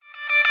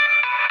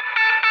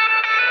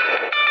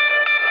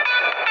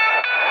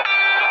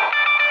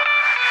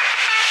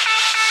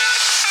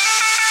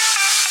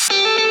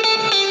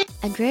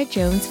Andrea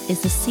Jones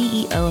is the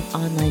CEO of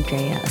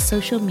OnlineDrea, a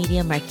social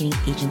media marketing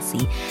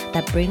agency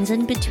that brings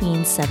in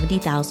between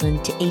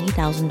 $70,000 to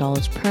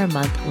 $80,000 per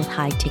month with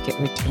high-ticket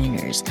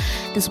retainers.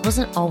 This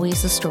wasn't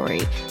always the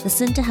story.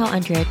 Listen to how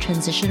Andrea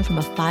transitioned from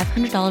a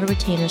 $500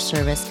 retainer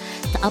service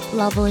to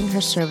up-leveling her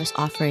service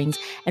offerings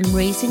and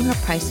raising her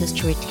prices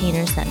to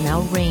retainers that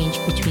now range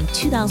between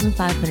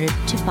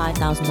 $2,500 to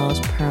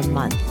 $5,000 per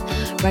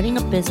month. Running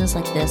a business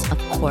like this, of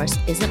course,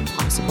 isn't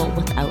possible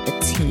without a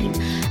team.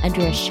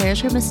 Andrea shares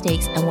her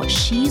mistakes and what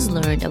she's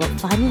learned about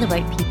finding the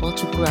right people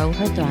to grow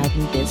her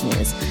thriving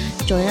business.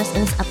 Join us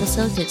in this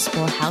episode to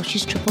explore how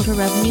she's tripled her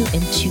revenue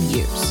in 2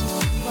 years.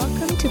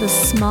 Welcome to the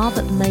Small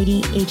But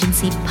Mighty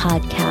Agency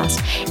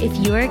Podcast. If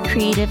you're a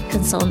creative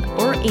consultant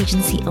or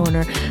agency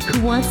owner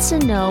who wants to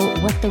know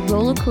what the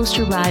roller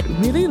coaster ride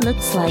really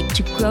looks like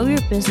to grow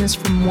your business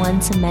from one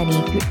to many,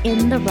 you're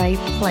in the right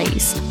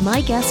place.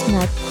 My guest and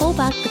I pull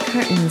back the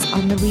curtains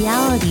on the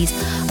realities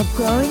of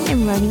growing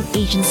and running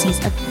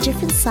agencies of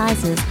different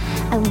sizes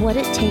and what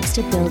it takes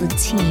to build a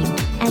team.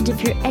 And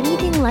if you're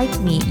anything like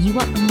me, you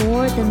want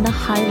more than the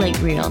highlight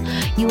reel.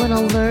 You want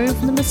to learn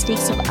from the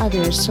mistakes of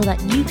others so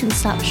that you can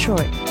stop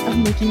short of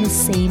making the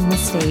same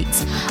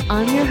mistakes.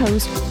 I'm your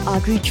host,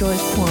 Audrey Joy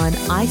Kwan.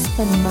 I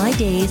spend my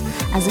days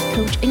as a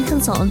coach and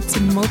consultant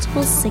to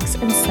multiple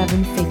 6- and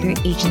 7-figure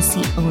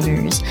agency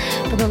owners.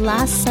 For the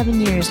last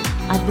 7 years,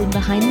 I've been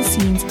behind the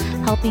scenes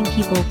helping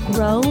people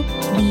grow,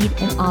 lead,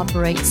 and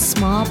operate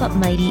small but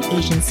mighty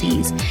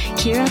agencies.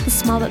 Here at the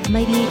Small But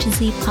Mighty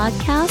Agency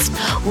Podcast,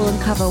 we'll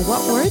uncover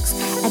what works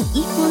and,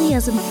 equally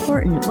as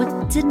important,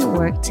 what didn't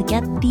work to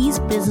get these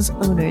business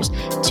owners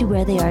to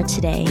where they are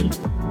today.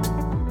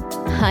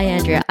 Hi,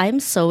 Andrea. I'm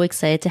so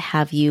excited to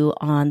have you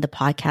on the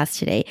podcast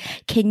today.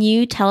 Can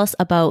you tell us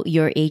about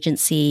your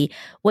agency,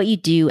 what you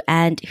do,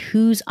 and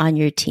who's on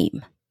your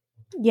team?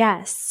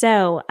 Yes.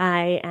 So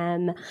I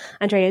am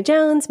Andrea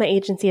Jones. My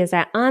agency is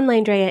at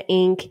OnlineDrea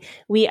Inc.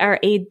 We are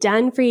a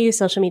done-for-you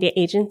social media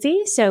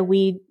agency. So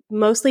we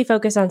mostly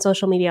focus on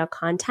social media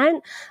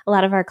content. A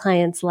lot of our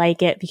clients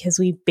like it because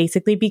we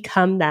basically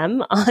become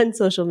them on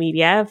social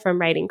media, from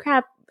writing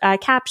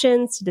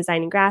captions to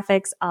designing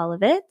graphics, all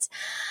of it.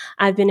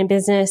 I've been in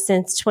business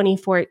since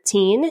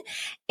 2014,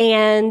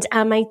 and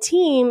my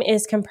team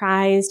is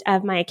comprised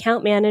of my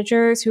account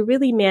managers who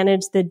really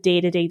manage the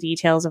day-to-day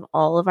details of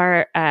all of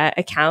our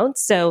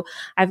accounts. So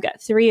I've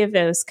got 3 of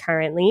those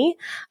currently.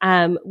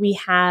 We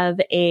have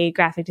a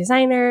graphic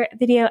designer,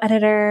 video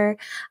editor,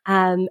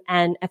 and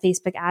a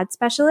Facebook ad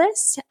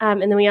specialist.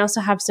 And then we also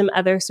have some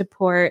other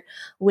support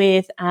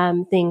with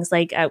things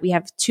like we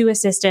have 2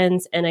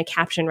 assistants and a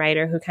caption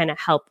writer who kind of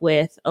help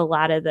with a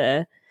lot of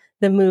the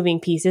moving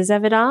pieces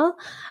of it all.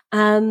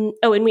 And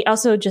we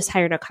also just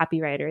hired a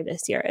copywriter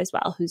this year as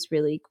well, who's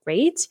really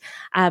great.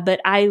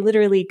 But I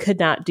literally could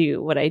not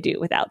do what I do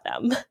without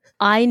them.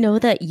 I know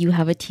that you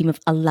have a team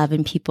of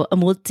 11 people,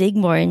 and we'll dig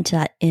more into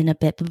that in a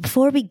bit. But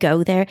before we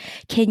go there,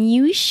 can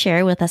you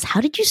share with us,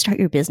 how did you start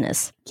your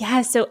business?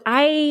 Yeah, so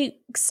I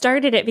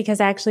started it because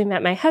I actually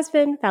met my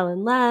husband, fell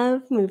in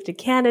love, moved to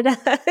Canada.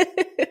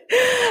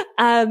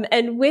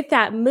 And with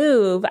that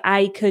move,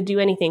 I could do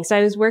anything. So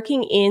I was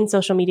working in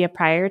social media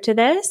prior to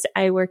this.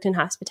 I worked in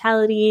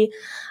hospitality.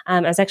 I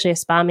was actually a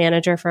spa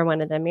manager for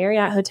one of the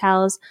Marriott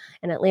hotels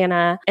in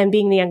Atlanta. And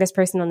being the youngest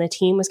person on the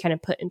team, was kind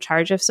of put in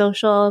charge of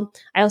social.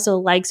 I also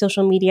like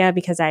social media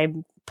because I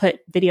put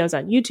videos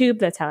on YouTube.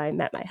 That's how I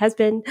met my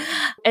husband.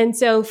 And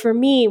so for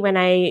me, when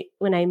I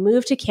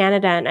moved to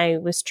Canada and I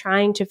was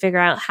trying to figure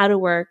out how to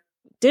work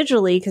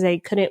digitally, because I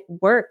couldn't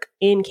work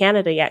in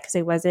Canada yet because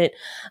I wasn't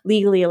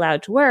legally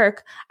allowed to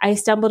work, I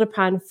stumbled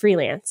upon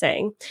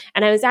freelancing.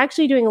 And I was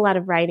actually doing a lot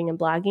of writing and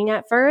blogging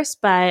at first,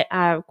 but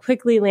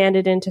quickly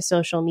landed into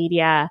social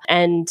media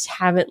and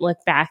haven't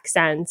looked back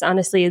since.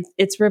 Honestly,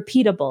 it's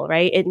repeatable,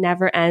 right? It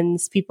never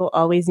ends. People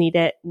always need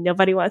it.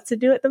 Nobody wants to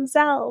do it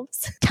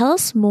themselves. Tell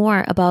us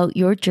more about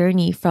your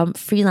journey from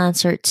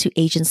freelancer to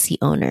agency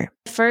owner.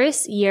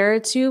 First year or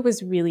 2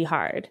 was really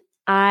hard.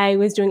 I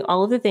was doing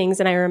all of the things.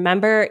 And I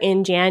remember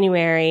in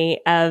January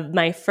of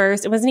my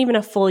first, it wasn't even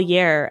a full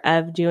year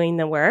of doing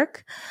the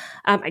work.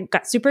 I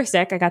got super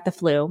sick. I got the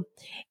flu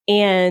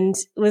and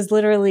was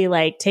literally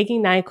like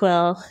taking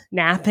NyQuil,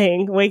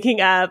 napping,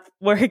 waking up,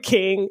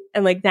 working,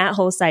 and like that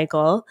whole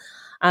cycle.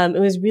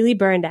 It was really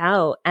burned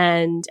out.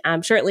 And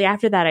shortly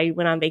after that, I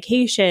went on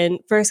vacation.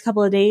 First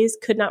couple of days,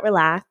 could not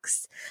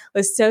relax,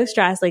 was so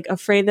stressed, like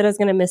afraid that I was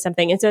going to miss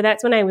something. And so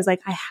that's when I was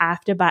like, I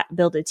have to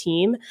build a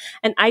team.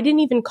 And I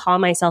didn't even call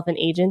myself an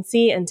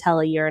agency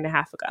until a year and a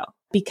half ago,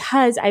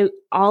 because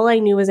all I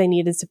knew was I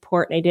needed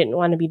support, and I didn't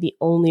want to be the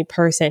only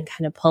person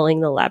kind of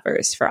pulling the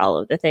levers for all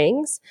of the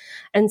things.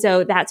 And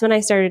so that's when I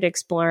started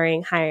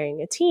exploring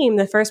hiring a team.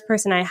 The first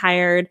person I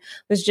hired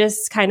was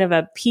just kind of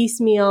a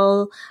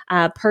piecemeal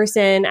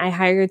person. I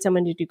hired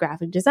someone to do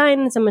graphic design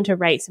and someone to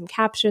write some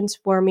captions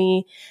for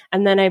me.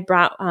 And then I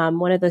brought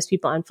one of those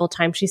people on full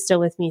time. She's still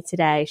with me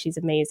today. She's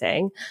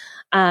amazing.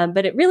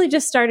 But it really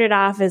just started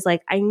off as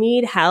like, I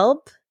need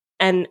help.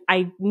 and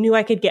I knew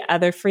I could get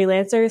other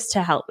freelancers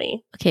to help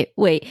me. Okay,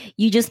 wait.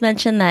 You just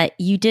mentioned that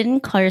you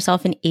didn't call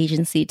yourself an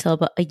agency till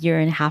about a year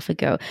and a half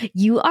ago.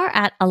 You are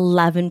at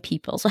 11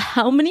 people. So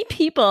how many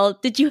people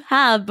did you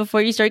have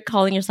before you started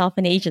calling yourself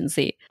an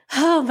agency?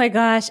 Oh my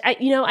gosh.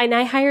 And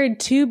I hired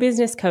 2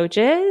 business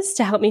coaches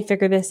to help me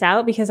figure this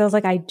out because I was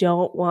like, I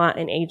don't want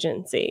an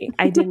agency.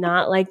 I did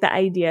not like the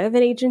idea of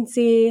an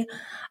agency.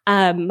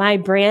 My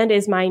brand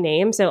is my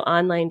name. So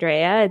Online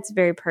Drea, it's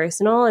very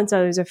personal. And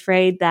so I was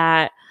afraid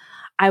that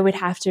I would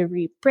have to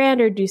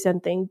rebrand or do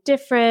something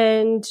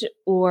different,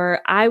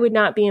 or I would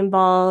not be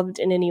involved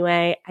in any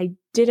way. I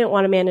didn't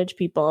want to manage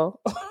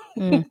people.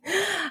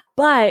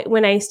 But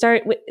when I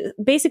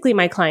basically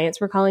my clients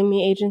were calling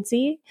me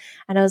agency,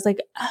 and I was like,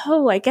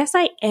 oh, I guess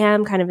I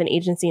am kind of an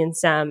agency in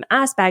some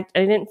aspect. I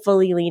didn't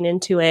fully lean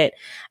into it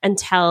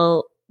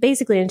until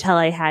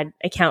I had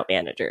account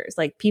managers,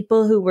 like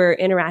people who were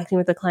interacting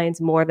with the clients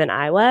more than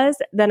I was.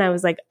 Then I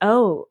was like,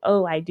 oh,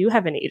 I do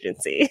have an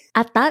agency.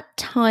 At that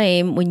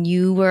time, when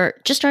you were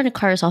just starting to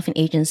call yourself an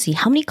agency,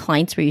 how many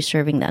clients were you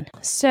serving then?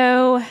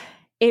 So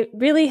it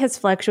really has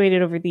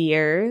fluctuated over the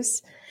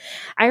years.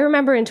 I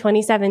remember in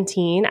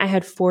 2017, I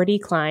had 40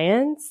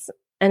 clients,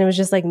 and it was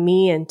just like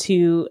me and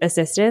 2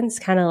 assistants,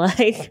 kind of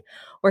like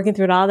working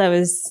through it all. That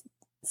was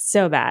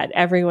so bad.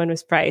 Everyone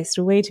was priced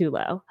way too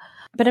low.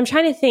 But I'm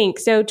trying to think.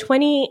 So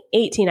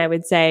 2018, I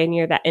would say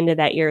near that end of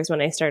that year is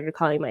when I started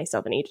calling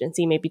myself an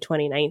agency, maybe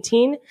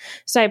 2019.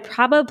 So I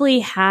probably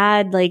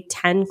had like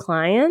 10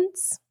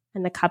 clients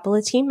and a couple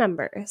of team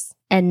members.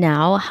 And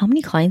now, how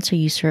many clients are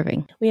you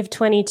serving? We have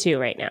 22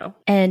 right now.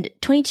 And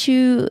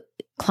 22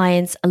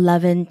 clients,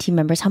 11 team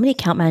members. How many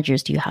account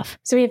managers do you have?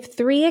 So we have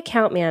 3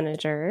 account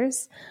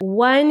managers,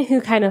 one who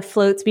kind of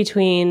floats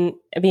between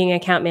being an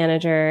account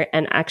manager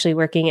and actually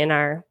working in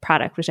our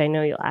product, which I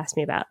know you'll ask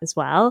me about as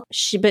well.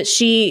 But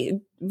she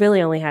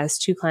really only has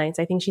 2 clients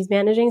I think she's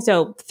managing.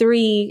 So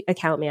 3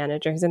 account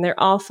managers, and they're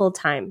all full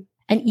time.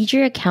 And each of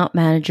your account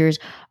managers,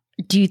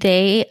 do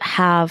they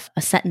have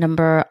a set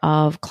number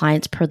of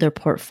clients per their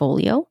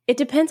portfolio? It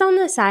depends on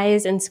the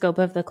size and scope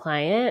of the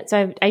client.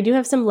 So I do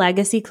have some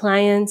legacy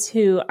clients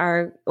who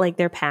are like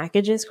their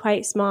package is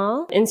quite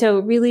small. And so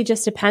it really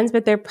just depends,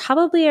 but they're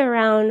probably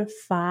around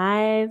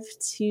 5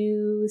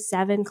 to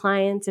 7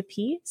 clients a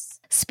piece.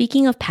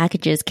 Speaking of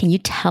packages, can you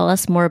tell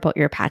us more about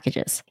your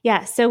packages?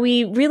 Yeah, so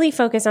we really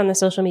focus on the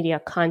social media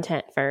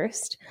content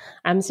first.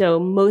 So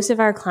most of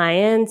our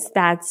clients,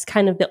 that's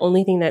kind of the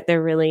only thing that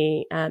they're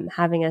really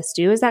having us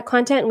do is that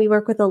content. And we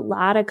work with a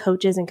lot of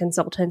coaches and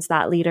consultants,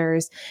 thought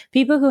leaders,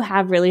 people who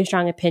have really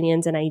strong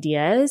opinions and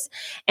ideas.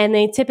 And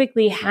they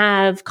typically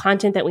have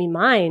content that we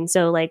mine.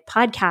 So like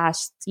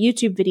podcasts,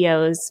 YouTube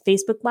videos,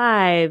 Facebook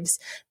Lives,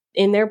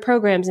 in their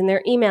programs, in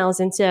their emails.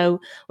 And so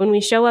when we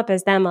show up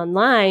as them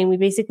online, we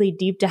basically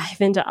deep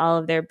dive into all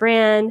of their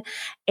brand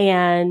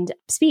and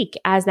speak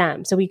as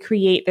them. So we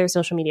create their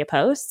social media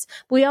posts.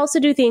 But we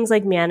also do things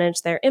like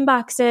manage their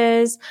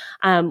inboxes.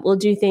 We'll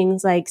do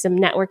things like some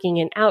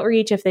networking and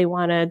outreach if they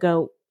want to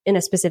go in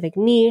a specific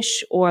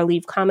niche or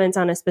leave comments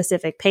on a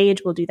specific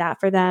page. We'll do that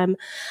for them.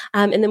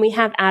 And then we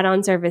have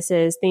add-on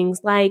services,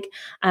 things like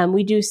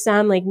we do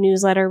some like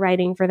newsletter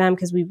writing for them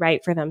because we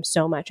write for them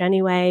so much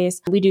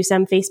anyways. We do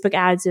some Facebook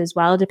ads as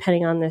well,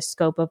 depending on the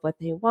scope of what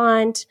they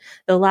want.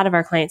 A lot of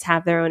our clients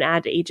have their own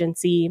ad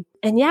agency.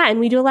 And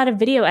we do a lot of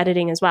video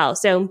editing as well.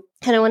 So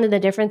kind of one of the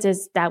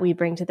differences that we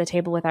bring to the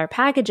table with our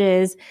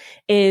packages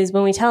is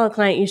when we tell a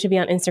client you should be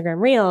on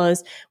Instagram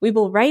Reels, we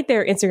will write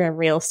their Instagram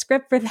Reel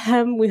script for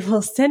them. We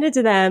will send it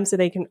to them so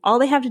all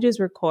they have to do is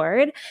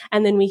record,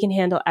 and then we can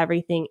handle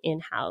everything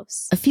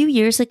in-house. A few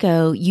years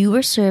ago, you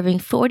were serving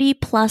 40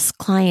 plus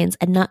clients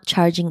and not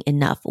charging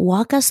enough.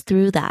 Walk us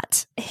through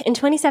that. In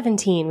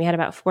 2017, we had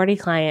about 40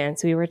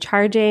 clients. We were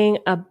charging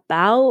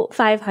about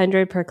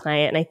 $500 per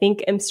client. And I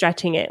think I'm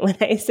stretching it when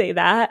I say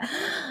that.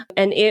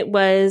 And it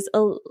was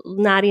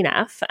not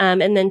enough.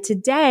 And then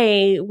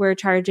today we're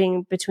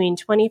charging between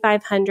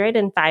 $2,500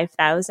 and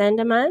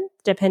 $5,000 a month,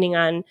 depending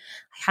on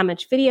how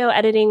much video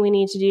editing we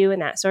need to do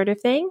and that sort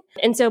of thing.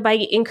 And so by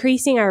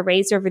increasing our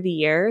rates over the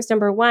years,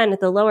 number one, at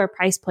the lower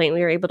price point, we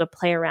were able to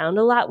play around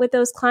a lot with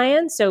those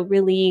clients. So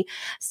really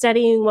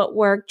studying what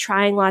worked,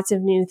 trying lots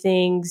of new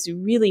things,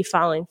 really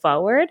falling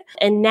forward.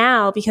 And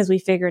now, because we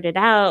figured it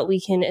out,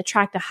 we can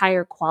attract a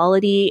higher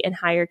quality and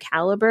higher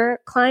caliber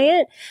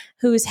client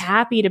who's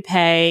happy to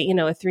pay, a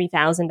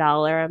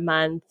 $3,000 a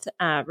month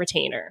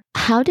retainer.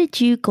 How did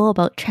you go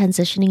about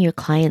transitioning your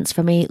clients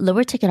from a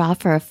lower ticket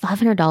offer of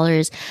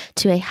 $500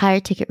 to a higher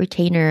ticket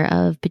retainer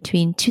of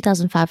between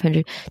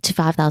 $2,500 to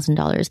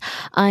 $5,000?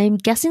 I'm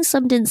guessing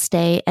some didn't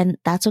stay, and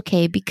that's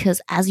okay because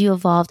as you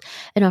evolved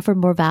and offer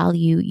more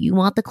value, you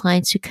want the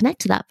clients to connect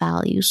to that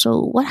value.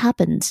 So what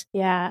happened?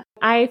 Yeah,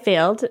 I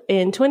failed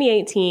in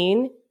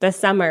 2018. The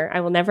summer,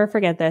 I will never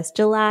forget this,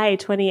 July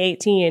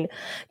 2018,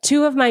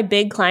 2 of my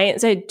big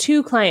clients, I had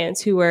 2 clients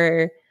who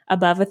were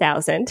above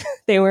 1,000.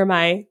 They were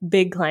my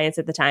big clients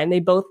at the time. They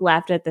both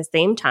left at the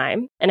same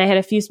time. And I had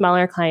a few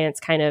smaller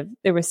clients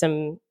there was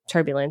some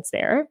turbulence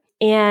there.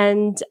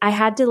 And I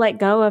had to let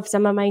go of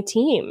some of my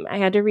team. I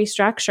had to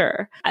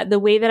restructure. The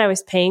way that I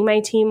was paying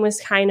my team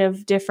was kind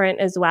of different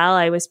as well.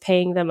 I was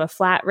paying them a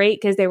flat rate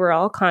because they were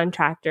all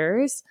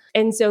contractors.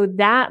 And so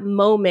that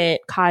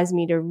moment caused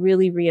me to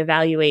really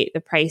reevaluate the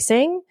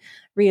pricing,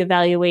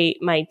 reevaluate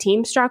my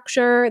team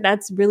structure.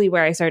 That's really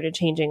where I started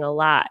changing a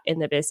lot in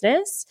the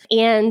business.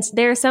 And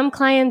there are some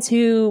clients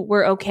who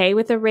were okay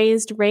with a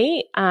raised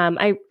rate.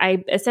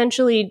 I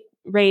essentially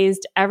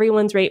raised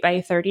everyone's rate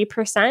by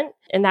 30%.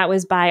 And that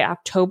was by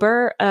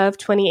October of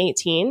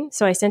 2018.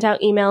 So I sent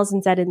out emails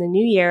and said, in the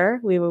new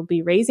year, we will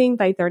be raising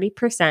by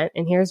 30%.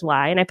 And here's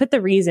why. And I put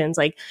the reasons,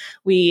 like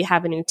we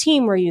have a new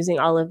team. We're using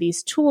all of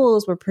these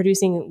tools. We're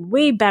producing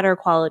way better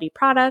quality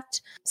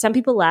product. Some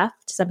people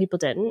left, some people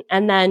didn't.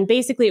 And then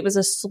basically it was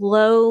a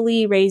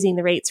slowly raising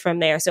the rates from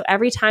there. So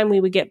every time we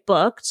would get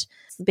booked,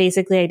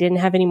 basically I didn't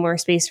have any more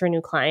space for a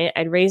new client,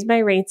 I'd raise my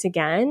rates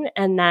again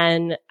and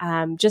then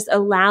just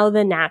allow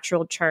the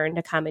natural churn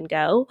to come and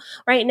go.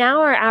 Right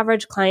now, our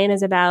average client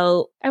is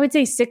about, I would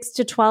say 6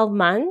 to 12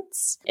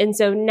 months. And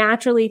so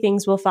naturally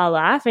things will fall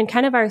off. And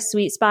kind of our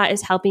sweet spot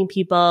is helping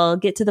people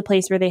get to the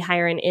place where they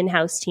hire an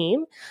in-house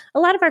team. A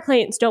lot of our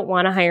clients don't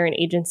want to hire an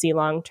agency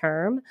long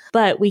term,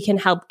 but we can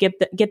help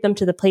get them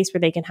to the place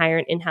where they can hire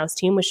an in-house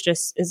team, which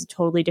just is a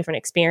totally different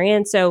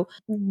experience. So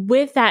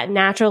with that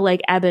natural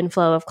like ebb and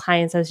flow of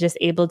clients, I was just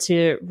able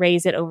to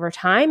raise it over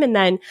time. And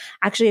then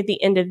actually at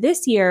the end of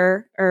this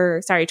year,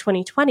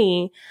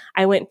 2020,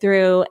 I went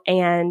through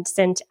and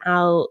sent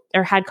out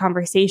or had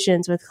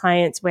conversations with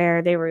clients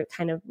where they were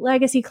kind of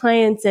legacy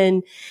clients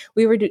and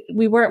we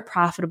weren't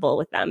profitable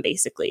with them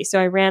basically.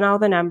 So I ran all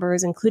the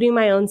numbers, including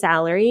my own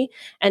salary,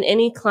 and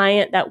any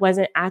client that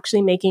wasn't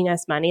actually making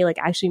us money, like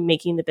actually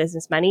making the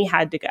business money,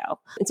 had to go.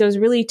 And so it was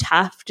a really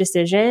tough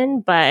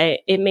decision,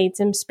 but it made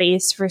some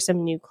space for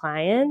some new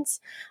clients.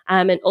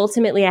 And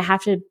ultimately I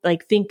have to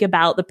like think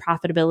about the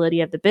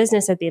profitability of the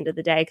business at the end of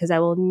the day, because I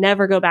will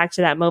never go back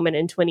to that moment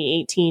in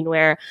 2018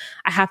 where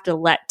I have to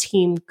let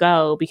team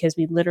go because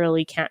we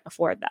literally can't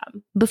afford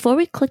them. Before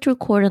we clicked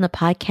record on the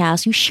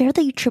podcast, you shared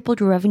that you tripled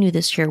your revenue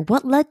this year.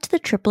 What led to the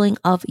tripling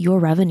of your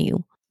revenue?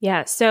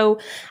 Yeah. So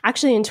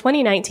actually in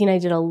 2019, I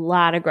did a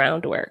lot of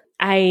groundwork.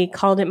 I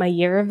called it my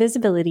year of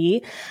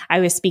visibility. I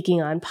was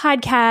speaking on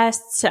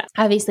podcasts.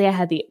 Obviously, I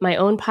had my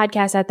own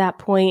podcast at that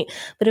point,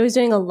 but I was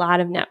doing a lot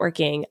of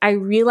networking. I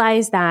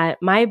realized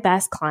that my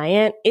best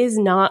client is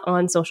not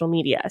on social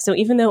media. So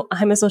even though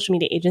I'm a social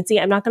media agency,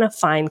 I'm not going to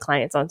find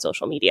clients on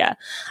social media.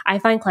 I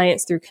find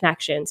clients through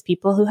connections,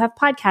 people who have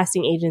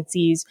podcasting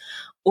agencies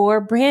or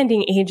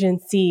branding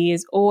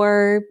agencies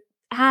or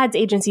ads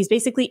agencies,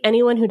 basically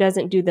anyone who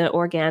doesn't do the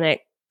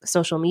organic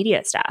social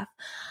media stuff.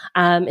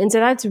 And so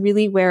that's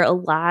really where a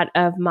lot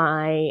of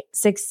my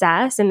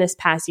success in this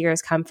past year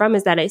has come from,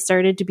 is that I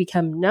started to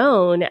become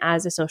known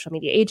as a social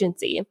media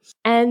agency.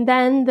 And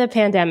then the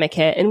pandemic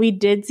hit and we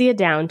did see a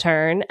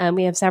downturn.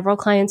 We have several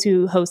clients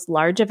who host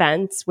large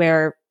events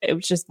where it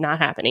was just not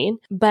happening.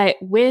 But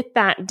with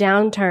that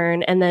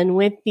downturn and then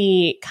with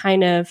the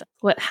kind of,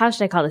 how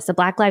should I call this? The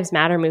Black Lives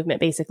Matter movement,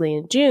 basically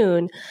in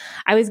June,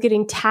 I was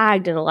getting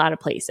tagged in a lot of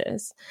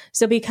places.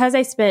 So because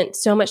I spent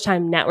so much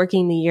time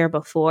networking the year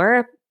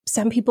before,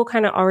 some people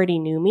kind of already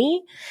knew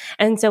me.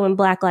 And so when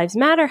Black Lives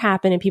Matter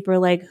happened and people were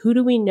like, who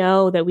do we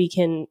know that we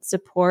can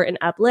support and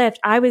uplift?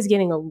 I was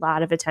getting a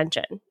lot of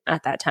attention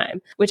at that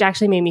time, which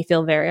actually made me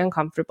feel very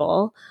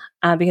uncomfortable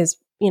because,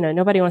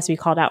 nobody wants to be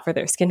called out for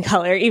their skin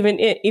color, even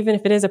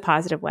if it is a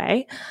positive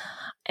way.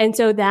 And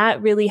so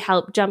that really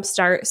helped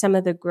jumpstart some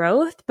of the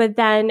growth. But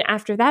then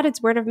after that,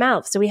 it's word of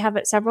mouth. So we have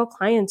several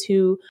clients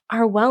who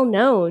are well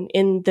known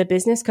in the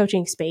business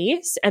coaching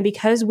space. And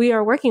because we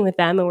are working with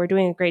them and we're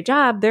doing a great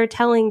job, they're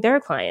telling their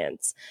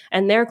clients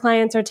and their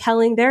clients are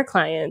telling their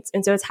clients.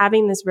 And so it's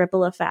having this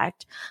ripple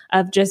effect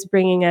of just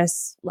bringing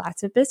us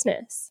lots of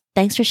business.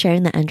 Thanks for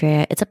sharing that,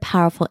 Andrea. It's a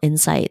powerful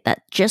insight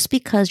that just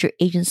because your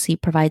agency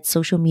provides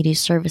social media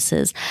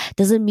services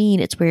doesn't mean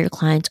it's where your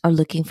clients are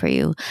looking for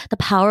you. The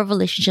power of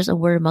relationships and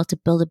word of mouth to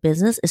build a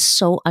business is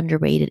so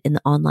underrated in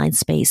the online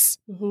space.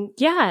 Mm-hmm.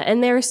 Yeah.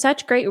 And there are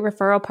such great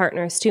referral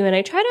partners too. And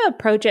I try to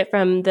approach it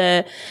from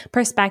the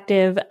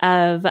perspective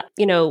of,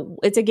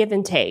 it's a give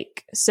and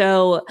take.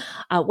 So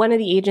one of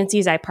the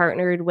agencies I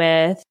partnered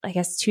with, I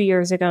guess 2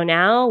 years ago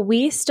now,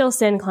 we still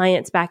send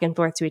clients back and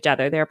forth to each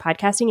other. They're a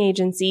podcasting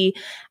agency.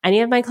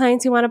 Any of my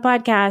clients who want a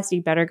podcast,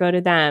 you better go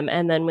to them.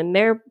 And then when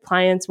their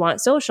clients want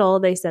social,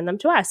 they send them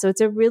to us. So it's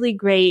a really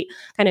great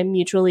kind of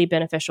mutually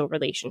beneficial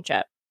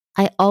relationship.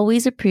 I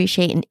always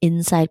appreciate an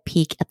inside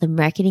peek at the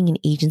marketing an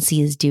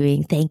agency is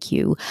doing. Thank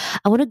you.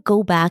 I want to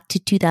go back to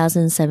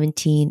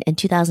 2017 and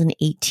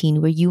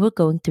 2018 where you were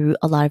going through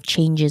a lot of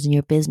changes in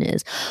your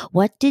business.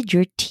 What did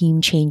your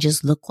team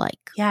changes look like?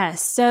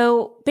 Yes.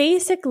 So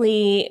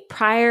basically,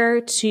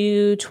 prior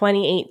to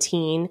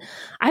 2018,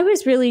 I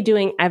was really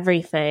doing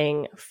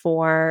everything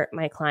for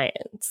my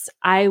clients.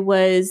 I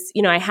was,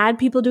 I had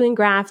people doing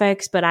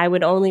graphics, but I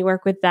would only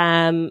work with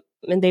them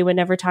and they would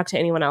never talk to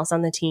anyone else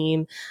on the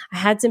team. I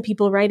had some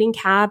people writing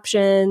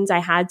captions. I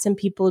had some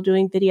people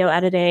doing video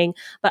editing,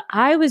 but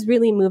I was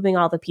really moving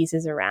all the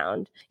pieces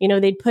around.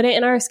 They'd put it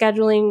in our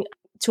scheduling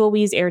tool.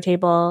 We use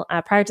Airtable.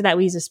 Prior to that,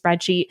 we use a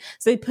spreadsheet.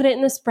 So they put it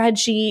in the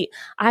spreadsheet.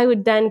 I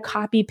would then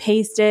copy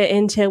paste it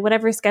into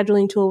whatever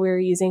scheduling tool we were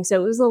using.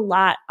 So it was a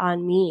lot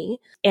on me.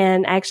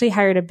 And I actually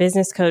hired a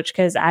business coach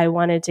because I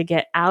wanted to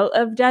get out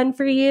of Done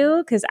For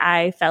You, because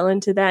I fell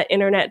into that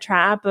internet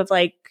trap of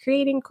like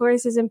creating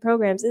courses and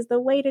programs is the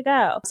way to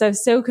go. So I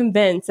was so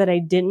convinced that I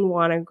didn't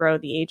want to grow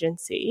the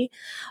agency.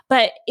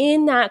 But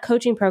in that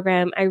coaching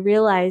program, I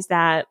realized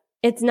that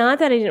it's not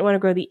that I didn't want to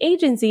grow the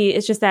agency.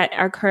 It's just that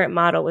our current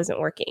model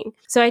wasn't working.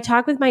 So I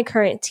talked with my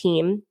current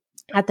team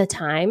at the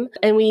time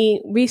and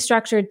we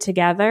restructured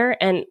together.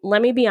 And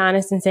let me be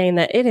honest in saying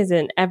that it is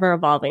an ever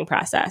evolving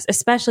process,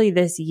 especially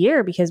this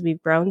year because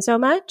we've grown so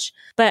much.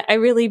 But I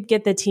really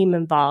get the team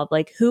involved.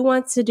 Like, who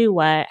wants to do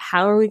what?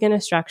 How are we going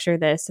to structure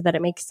this so that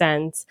it makes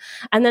sense?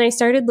 And then I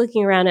started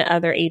looking around at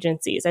other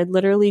agencies. I'd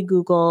literally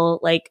Google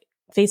like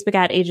Facebook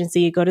ad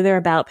agency, go to their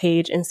about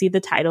page and see the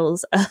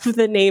titles of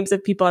the names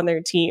of people on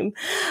their team,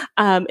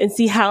 and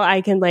see how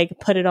I can like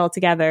put it all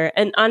together.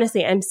 And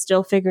honestly, I'm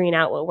still figuring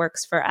out what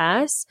works for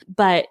us.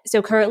 But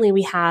so currently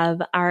we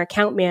have our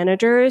account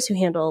managers who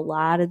handle a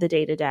lot of the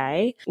day to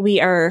day.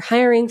 We are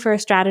hiring for a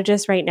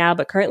strategist right now,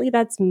 but currently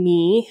that's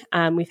me.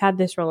 We've had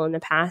this role in the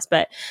past,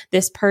 but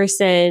this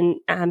person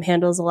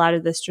handles a lot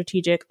of the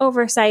strategic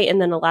oversight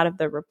and then a lot of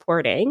the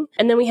reporting.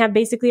 And then we have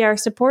basically our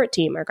support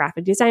team, our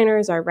graphic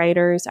designers, our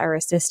writers,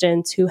 our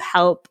assistants who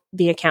help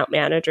the account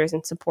managers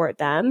and support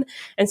them.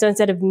 And so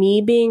instead of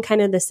me being kind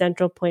of the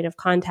central point of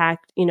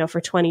contact, for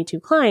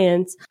 22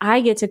 clients, I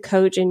get to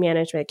coach and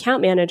manage my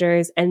account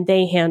managers and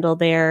they handle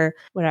their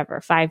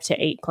 5 to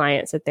 8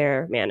 clients that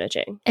they're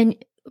managing. And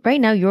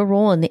right now, your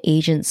role in the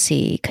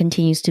agency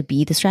continues to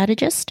be the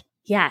strategist?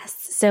 Yes.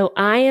 So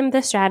I am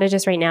the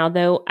strategist right now,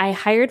 though I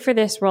hired for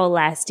this role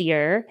last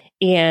year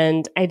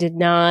and I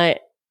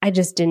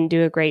just didn't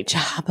do a great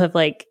job of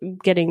like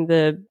getting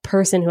the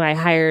person who I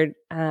hired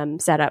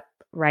set up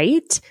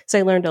right. So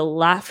I learned a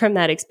lot from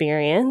that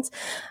experience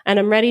and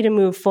I'm ready to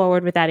move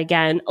forward with that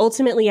again.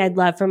 Ultimately, I'd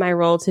love for my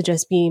role to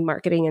just be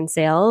marketing and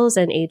sales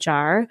and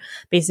HR,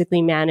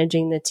 basically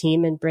managing the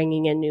team and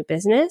bringing in new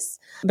business.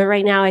 But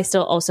right now I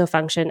still also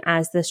function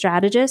as the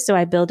strategist. So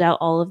I build out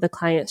all of the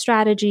client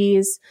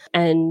strategies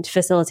and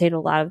facilitate a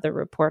lot of the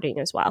reporting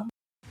as well.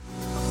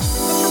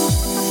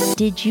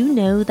 Did you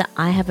know that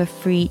I have a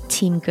free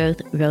team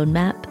growth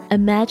roadmap?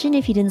 Imagine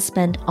if you didn't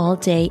spend all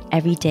day,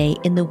 every day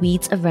in the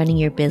weeds of running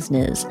your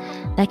business.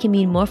 That can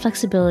mean more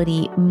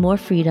flexibility, more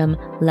freedom,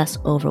 less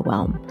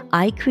overwhelm.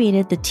 I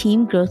created the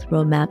team growth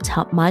roadmap to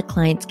help my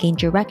clients gain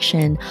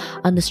direction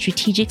on the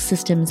strategic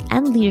systems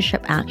and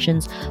leadership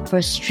actions for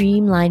a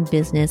streamlined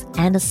business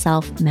and a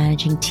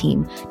self-managing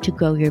team to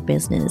grow your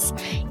business.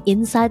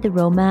 Inside the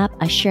roadmap,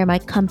 I share my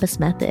COMPASS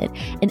method,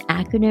 an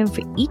acronym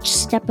for each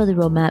step of the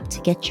roadmap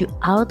to get you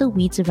out of the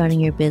weeds of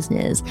running your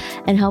business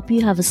and help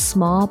you have a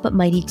small but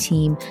mighty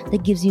team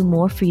that gives you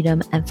more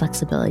freedom and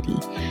flexibility.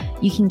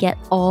 You can get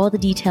all the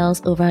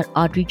details over at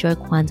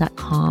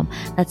audreyjoykwan.com.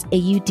 That's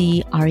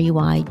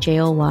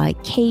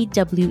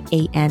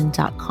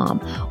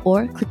AudreyJoykwan.com,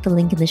 or click the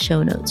link in the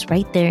show notes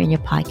right there in your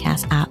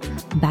podcast app.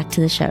 Back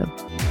to the show.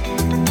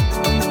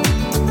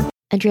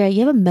 Andrea, you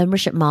have a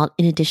membership model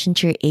in addition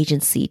to your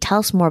agency. Tell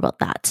us more about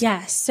that.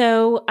 Yeah.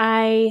 So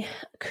I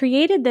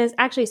created this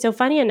actually. So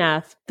funny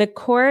enough,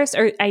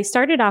 I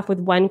started off with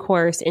one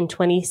course in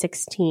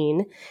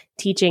 2016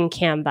 teaching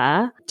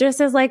Canva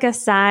just as like a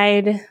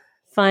side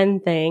fun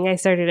thing. I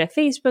started a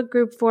Facebook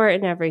group for it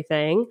and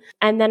everything.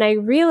 And then I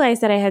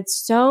realized that I had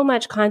so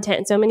much content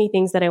and so many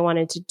things that I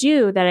wanted to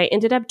do that I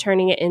ended up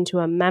turning it into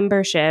a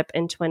membership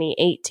in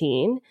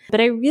 2018. But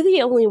I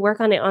really only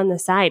work on it on the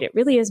side. It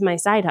really is my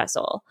side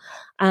hustle.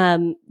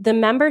 The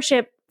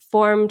membership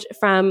formed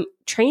from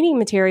training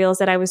materials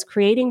that I was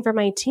creating for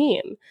my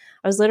team.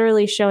 I was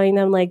literally showing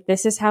them like,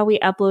 this is how we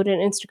upload an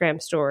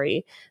Instagram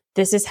story.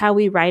 This is how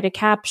we write a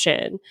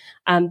caption.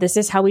 This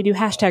is how we do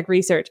hashtag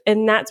research.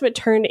 And that's what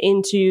turned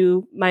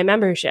into my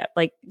membership.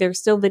 Like there's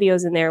still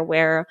videos in there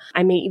where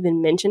I may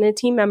even mention a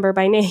team member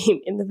by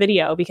name in the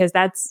video because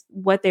that's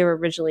what they were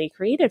originally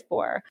created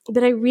for.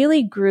 But I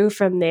really grew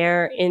from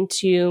there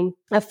into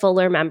a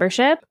fuller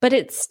membership, but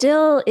it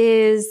still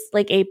is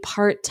like a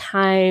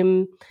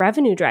part-time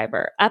revenue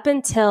driver. Up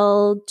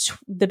until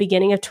the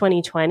beginning of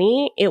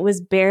 2020, it was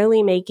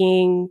barely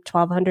making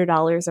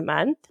 $1,200 a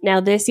month.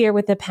 Now this year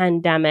with the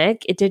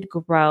pandemic, it did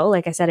grow.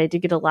 Like I said, I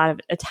did get a lot of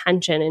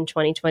attention in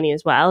 2020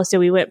 as well. So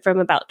we went from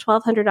about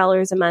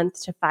 $1,200 a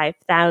month to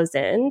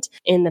 $5,000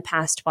 in the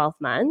past 12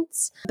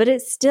 months, but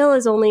it still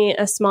is only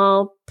a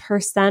small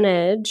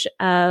percentage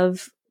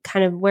of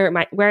kind of where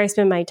I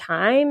spend my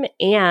time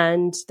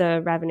and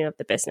the revenue of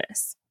the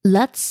business.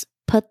 Let's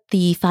put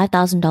the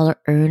 $5,000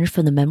 earned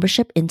from the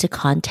membership into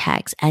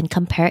context and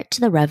compare it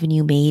to the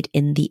revenue made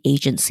in the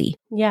agency.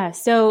 Yeah.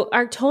 So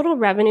our total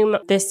revenue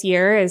this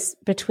year is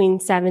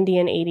between 70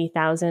 and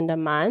 80,000 a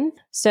month.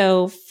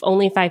 So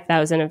only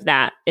 5,000 of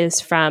that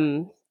is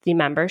from the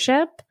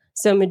membership.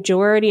 So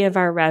majority of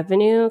our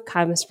revenue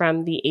comes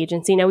from the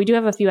agency. Now we do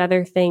have a few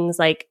other things,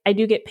 like I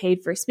do get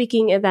paid for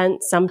speaking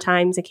events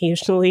sometimes,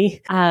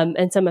 occasionally,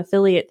 and some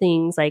affiliate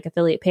things like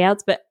affiliate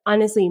payouts. But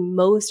honestly,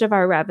 most of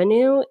our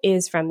revenue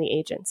is from the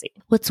agency.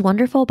 What's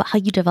wonderful about how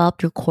you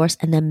developed your course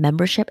and then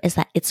membership is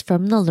that it's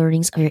from the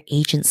learnings of your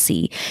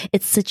agency.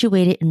 It's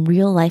situated in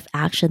real life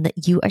action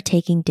that you are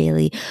taking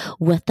daily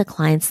with the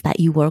clients that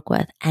you work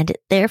with, and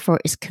it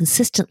therefore is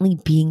consistently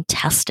being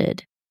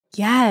tested.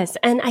 Yes.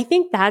 And I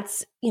think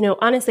that's,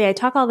 honestly, I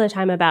talk all the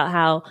time about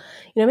how,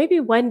 maybe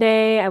one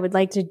day I would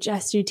like to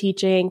just do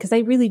teaching because I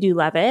really do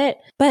love it.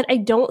 But I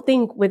don't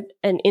think with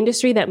an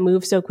industry that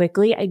moves so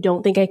quickly, I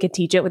don't think I could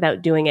teach it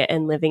without doing it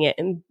and living it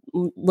and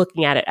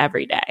looking at it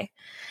every day.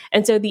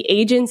 And so the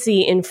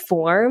agency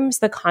informs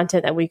the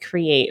content that we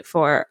create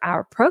for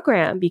our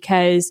program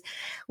because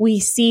we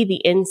see the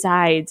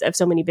insides of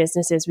so many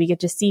businesses. We get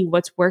to see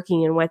what's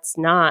working and what's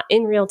not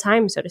in real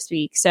time, so to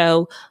speak.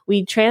 So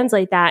we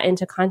translate that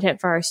into content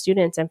for our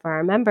students and for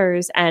our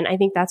members. And I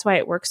think that's why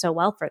it works so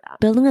well for them.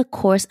 Building a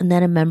course and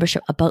then a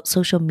membership about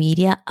social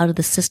media out of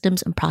the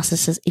systems and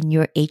processes in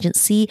your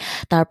agency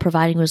that are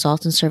providing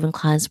results and serving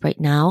clients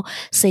right now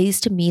says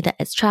to me that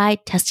it's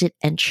tried, tested,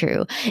 and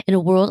true. In a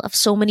world of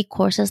so many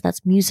courses,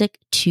 that's music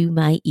to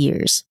my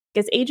ears.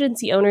 As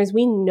agency owners,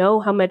 we know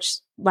how much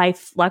life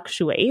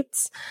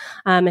fluctuates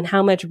and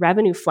how much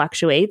revenue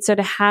fluctuates. So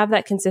to have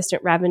that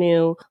consistent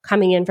revenue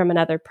coming in from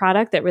another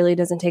product that really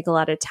doesn't take a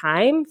lot of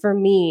time, for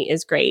me,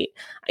 is great,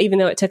 even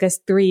though it took us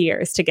 3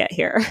 years to get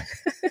here.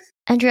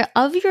 Andrea,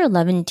 of your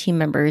 11 team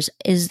members,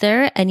 is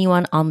there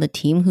anyone on the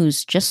team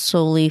who's just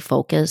solely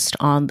focused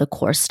on the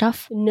course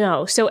stuff?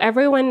 No. So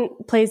everyone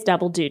plays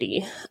double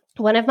duty.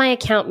 One of my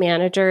account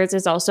managers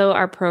is also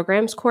our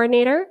programs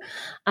coordinator.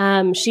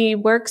 She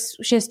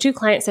has 2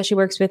 clients that she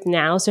works with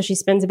now. So she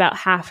spends about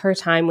half her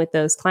time with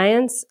those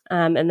clients,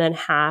 and then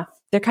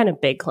they're kind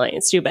of big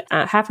clients too, but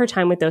half her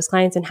time with those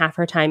clients and half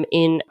her time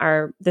in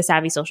the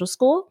Savvy Social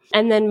School.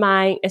 And then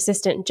my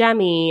assistant,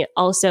 Jemmy,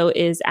 also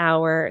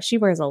she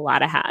wears a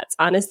lot of hats,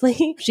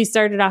 honestly. She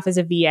started off as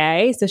a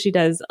VA, so she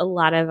does a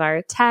lot of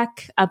our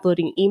tech,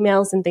 uploading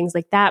emails and things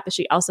like that, but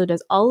she also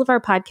does all of our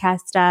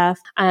podcast stuff,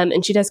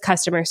 and she does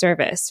customer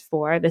service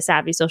for the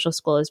Savvy Social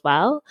School as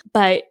well.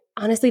 But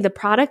honestly, the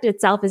product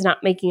itself is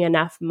not making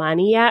enough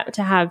money yet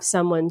to have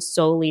someone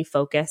solely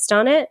focused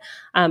on it.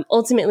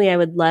 Ultimately, I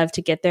would love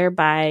to get there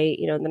by,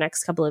 the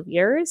next couple of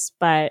years,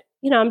 but,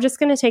 I'm just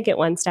going to take it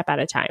one step at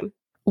a time.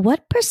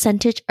 What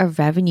percentage of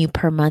revenue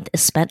per month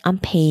is spent on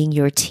paying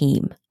your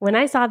team? When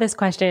I saw this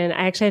question,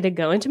 I actually had to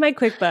go into my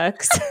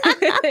QuickBooks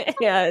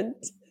and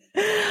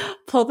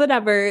pull the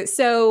number.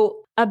 So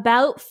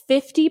about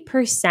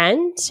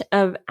 50%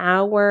 of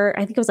I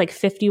think it was like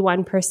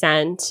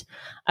 51%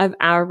 of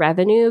our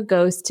revenue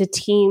goes to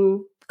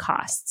team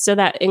costs. So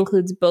that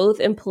includes both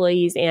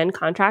employees and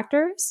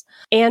contractors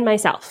and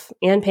myself,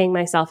 and paying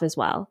myself as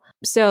well.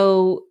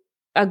 So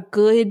a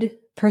good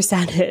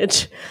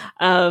percentage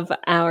of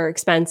our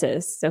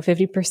expenses, so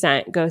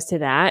 50%, goes to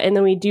that. And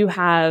then we do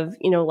have,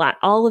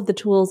 all of the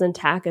tools and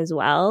tech as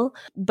well.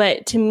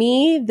 But to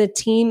me, the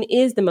team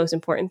is the most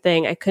important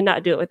thing. I could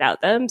not do it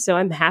without them. So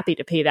I'm happy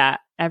to pay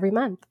that every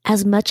month.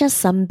 As much as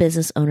some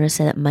business owners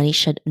say that money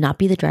should not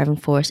be the driving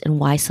force in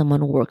why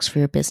someone works for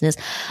your business,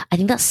 I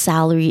think that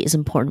salary is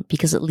important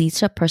because it leads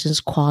to a person's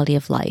quality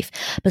of life.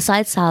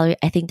 Besides salary,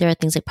 I think there are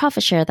things like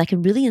profit share that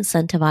can really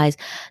incentivize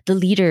the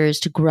leaders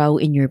to grow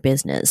in your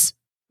business.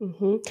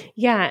 Mm-hmm.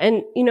 Yeah.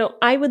 And,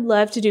 I would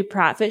love to do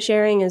profit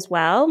sharing as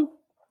well.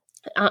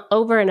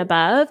 Over and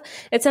above.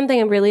 It's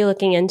something I'm really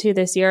looking into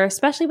this year,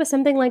 especially with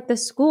something like the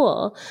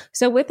school.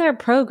 So with our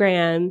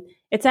program,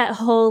 it's that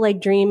whole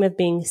dream of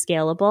being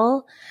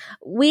scalable.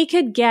 We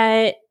could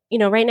get,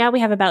 right now we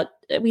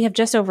have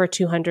just over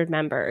 200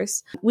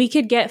 members. We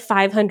could get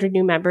 500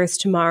 new members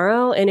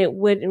tomorrow, and it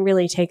wouldn't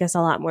really take us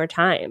a lot more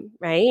time,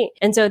 right?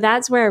 And so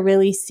that's where I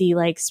really see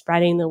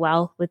spreading the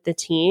wealth with the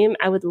team.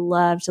 I would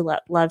love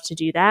to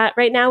do that.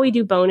 Right now we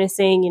do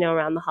bonusing,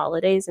 around the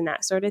holidays and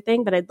that sort of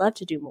thing, but I'd love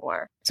to do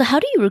more. So how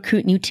do you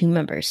recruit new team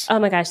members? Oh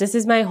my gosh, this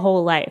is my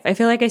whole life. I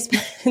feel like I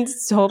spend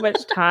so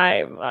much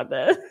time on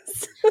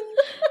this.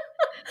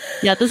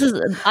 Yeah,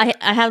 I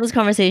have this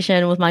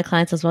conversation with my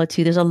clients as well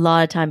too. There's a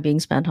lot of time being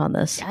spent on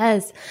this.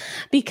 Yes.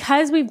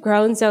 Because we've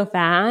grown so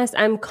fast,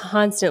 I'm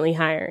constantly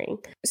hiring.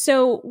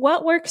 So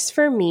what works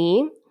for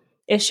me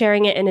is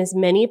sharing it in as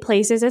many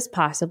places as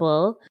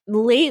possible.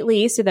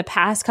 Lately, so the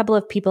past couple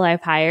of people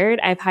I've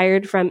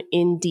hired from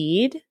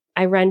Indeed.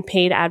 I run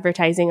paid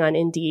advertising on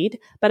Indeed,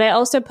 but I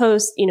also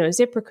post,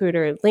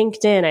 ZipRecruiter,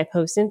 LinkedIn. I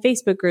post in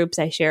Facebook groups.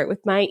 I share it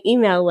with my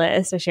email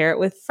list. I share it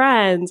with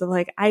friends. I'm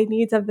like, I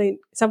need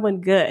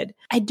someone good.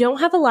 I don't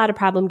have a lot of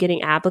problem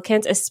getting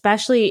applicants,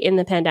 especially in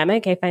the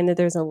pandemic. I find that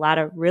there's a lot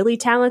of really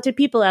talented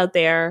people out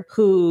there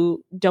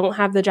who don't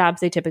have the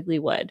jobs they typically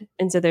would.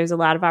 And so there's a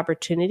lot of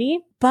opportunity,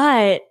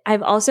 but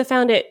I've also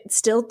found it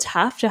still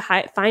tough to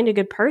find a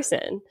good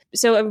person.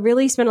 So I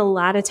really spent a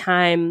lot of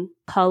time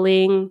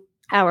culling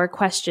our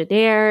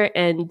questionnaire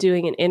and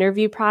doing an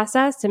interview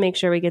process to make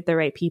sure we get the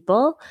right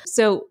people.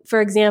 So,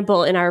 for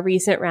example, in our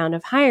recent round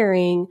of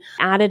hiring,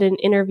 added an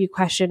interview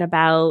question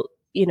about,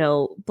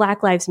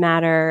 Black Lives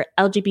Matter,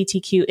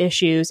 LGBTQ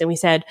issues. And we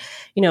said,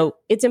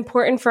 it's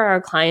important for our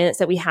clients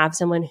that we have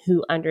someone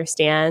who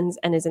understands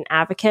and is an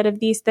advocate of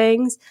these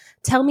things.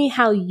 Tell me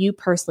how you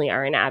personally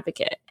are an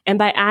advocate. And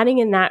by adding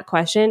in that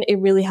question, it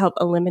really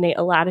helped eliminate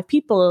a lot of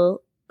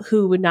people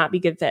who would not be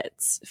good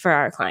fits for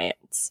our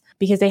clients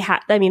because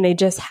they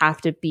just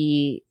have to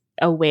be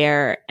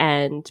aware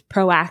and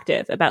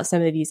proactive about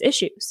some of these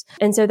issues.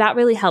 And so that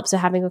really helps. So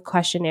having a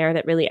questionnaire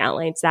that really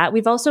outlines that.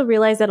 We've also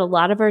realized that a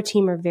lot of our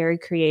team are very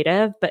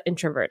creative, but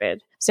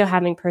introverted. So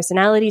having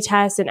personality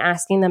tests and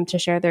asking them to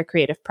share their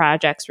creative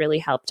projects really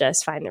helped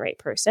us find the right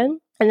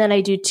person. And then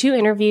I do 2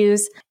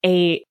 interviews,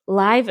 a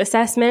live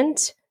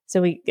assessment.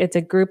 So it's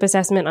a group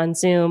assessment on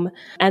Zoom.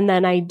 And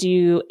then I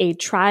do a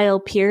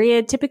trial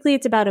period. Typically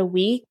it's about a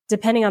week,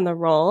 depending on the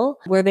role,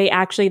 where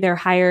they're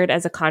hired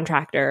as a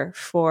contractor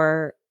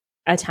for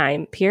a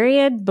time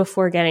period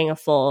before getting a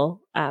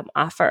full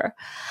offer.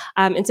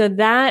 And so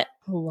that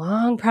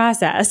long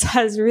process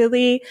has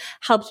really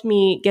helped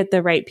me get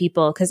the right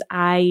people because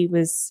I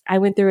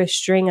went through a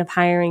string of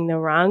hiring the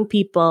wrong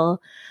people,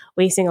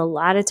 wasting a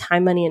lot of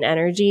time, money, and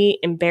energy,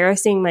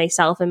 embarrassing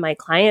myself and my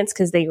clients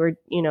because they were,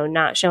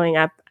 not showing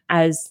up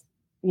as,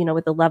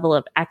 with the level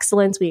of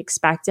excellence we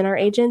expect in our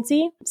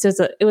agency. So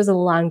it was a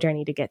long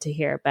journey to get to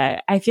here,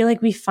 but I feel like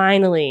we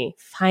finally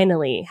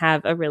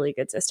have a really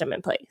good system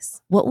in place.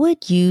 What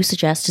would you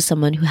suggest to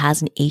someone who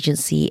has an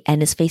agency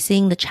and is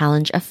facing the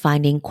challenge of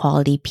finding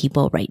quality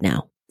people right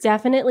now?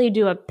 Definitely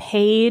do a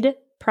paid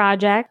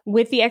project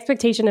with the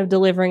expectation of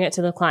delivering it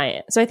to the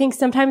client. So I think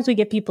sometimes we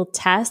give people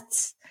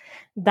tests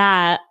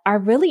that are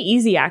really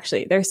easy,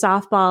 actually. They're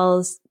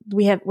softballs.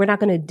 We're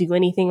not going to do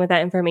anything with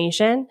that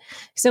information.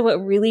 So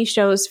what really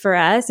shows for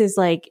us is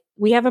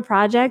we have a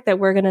project that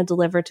we're going to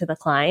deliver to the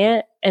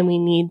client and we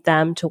need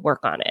them to work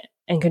on it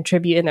and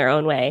contribute in their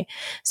own way.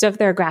 So if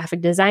they're a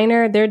graphic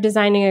designer, they're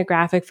designing a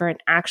graphic for an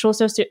actual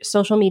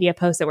social media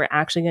post that we're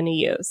actually going to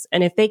use.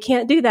 And if they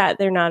can't do that,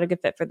 they're not a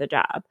good fit for the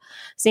job.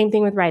 Same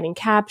thing with writing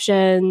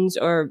captions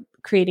or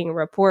creating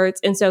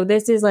reports. And so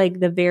this is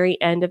the very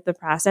end of the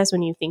process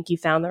when you think you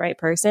found the right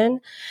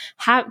person.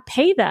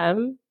 Pay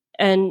them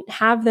and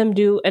have them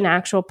do an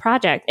actual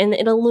project. And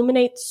it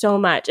illuminates so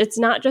much. It's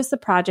not just the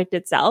project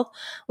itself.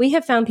 We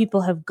have found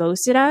people have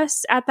ghosted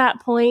us at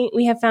that point.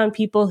 We have found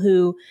people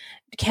who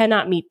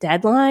cannot meet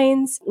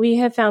deadlines. We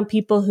have found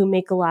people who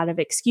make a lot of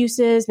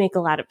excuses, make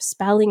a lot of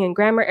spelling and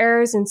grammar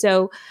errors. And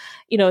so,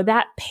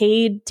 that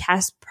paid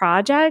test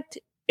project,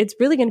 it's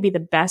really going to be the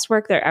best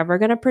work they're ever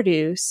going to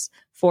produce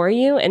for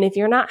you. And if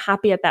you're not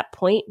happy at that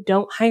point,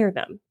 don't hire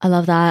them. I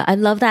love that. I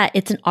love that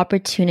it's an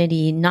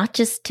opportunity not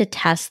just to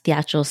test the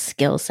actual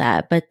skill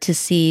set, but to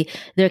see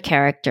their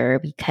character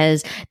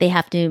because they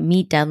have to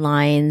meet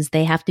deadlines.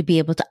 They have to be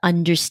able to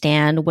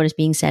understand what is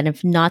being said,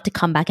 if not to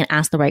come back and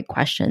ask the right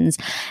questions.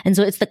 And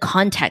so it's the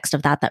context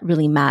of that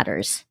really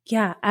matters.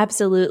 Yeah,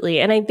 absolutely.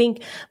 And I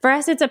think for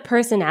us, it's a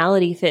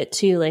personality fit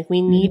too.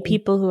 We need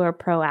people who are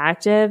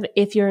proactive.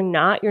 If you're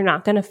not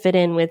going to fit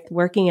in with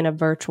working in a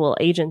virtual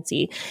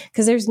agency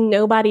because there's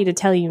nobody to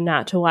tell you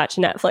not to watch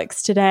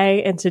Netflix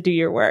today and to do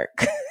your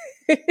work.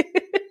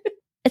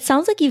 It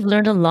sounds like you've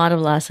learned a lot of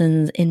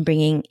lessons in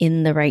bringing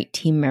in the right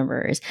team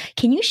members.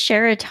 Can you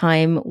share a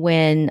time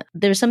when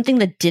there's something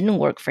that didn't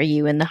work for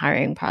you in the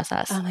hiring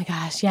process? Oh my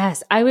gosh,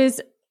 yes.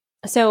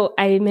 So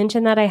I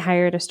mentioned that I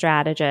hired a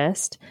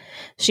strategist.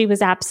 She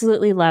was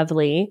absolutely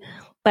lovely,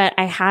 but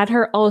I had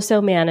her also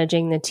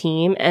managing the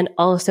team and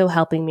also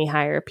helping me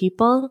hire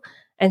people.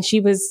 And she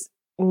was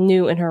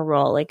new in her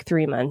role,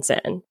 3 months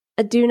in.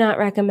 I do not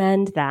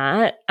recommend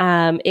that.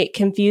 It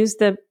confused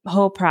the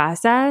whole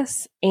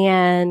process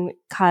and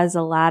caused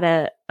a lot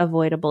of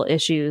avoidable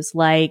issues,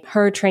 like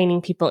her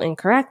training people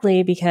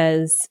incorrectly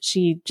because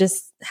she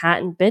just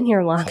hadn't been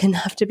here long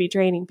enough to be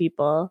training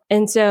people.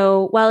 And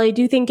so while I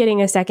do think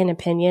getting a second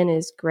opinion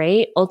is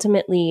great,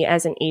 ultimately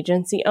as an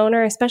agency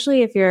owner,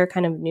 especially if you're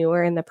kind of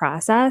newer in the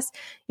process,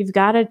 you've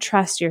got to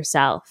trust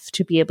yourself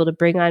to be able to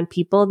bring on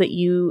people that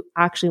you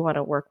actually want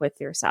to work with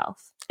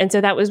yourself. And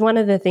so that was one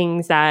of the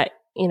things that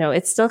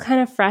it's still kind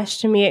of fresh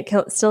to me. It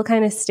still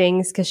kind of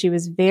stings because she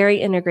was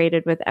very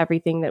integrated with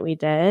everything that we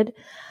did,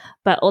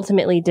 but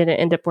ultimately didn't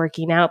end up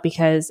working out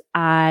because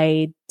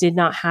I did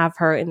not have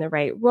her in the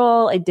right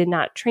role. I did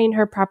not train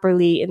her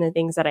properly in the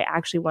things that I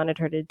actually wanted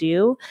her to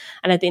do.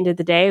 And at the end of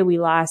the day, we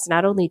lost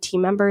not only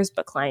team members,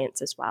 but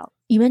clients as well.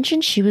 You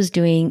mentioned she was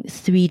doing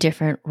 3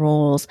 different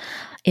roles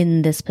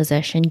in this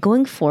position.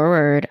 Going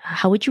forward,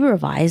 how would you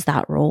revise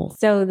that role?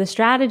 So the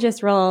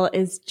strategist role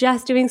is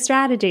just doing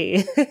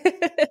strategy.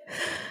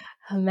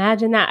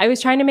 Imagine that. I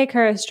was trying to make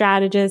her a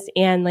strategist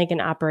and like an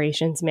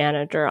operations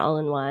manager all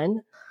in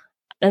one.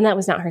 And that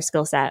was not her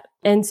skill set.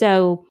 And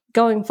so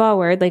going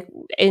forward, like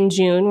in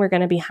June, we're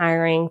going to be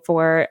hiring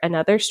for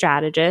another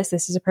strategist.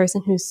 This is a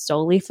person who's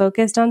solely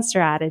focused on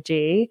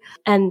strategy.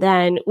 And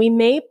then we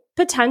may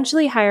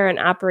potentially hire an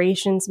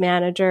operations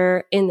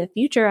manager in the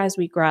future as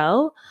we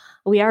grow.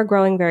 We are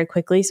growing very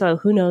quickly, so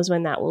who knows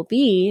when that will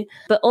be.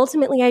 But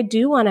ultimately, I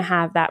do want to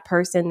have that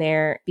person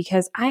there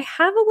because I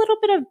have a little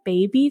bit of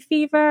baby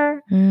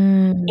fever.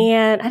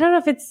 And I don't know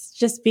if it's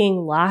just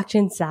being locked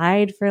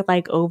inside for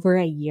like over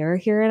a year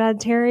here in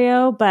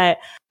Ontario, but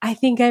I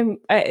think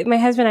my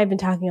husband and I have been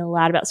talking a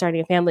lot about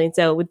starting a family. And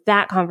so with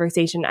that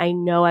conversation, I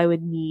know I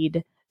would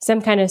need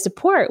some kind of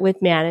support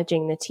with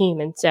managing the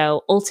team. And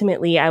so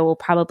ultimately, I will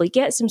probably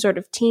get some sort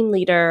of team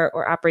leader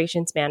or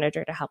operations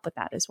manager to help with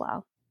that as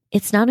well.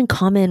 It's not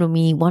uncommon when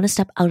we want to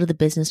step out of the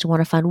business to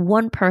want to find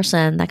one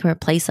person that can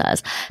replace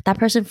us. That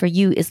person for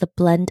you is the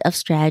blend of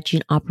strategy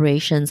and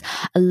operations.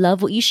 I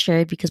love what you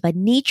shared because by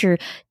nature,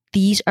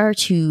 these are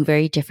 2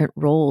 very different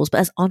roles. But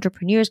as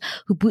entrepreneurs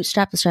who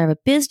bootstrap the start of a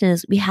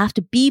business, we have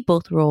to be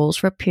both roles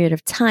for a period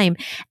of time.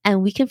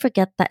 And we can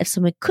forget that if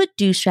someone could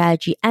do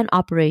strategy and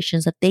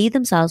operations, that they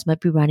themselves might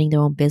be running their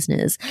own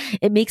business.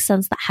 It makes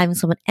sense that having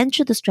someone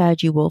enter the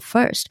strategy role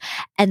first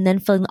and then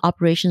filling the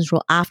operations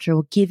role after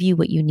will give you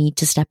what you need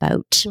to step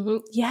out. Mm-hmm.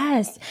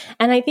 Yes.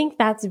 And I think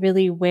that's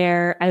really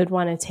where I would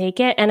want to take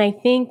it. And I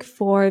think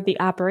for the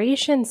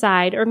operation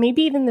side, or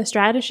maybe even the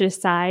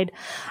strategist side,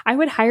 I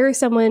would hire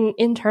someone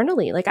internally.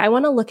 Like I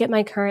want to look at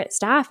my current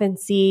staff and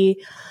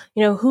see,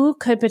 who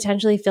could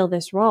potentially fill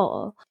this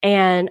role.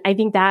 And I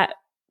think that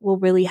will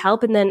really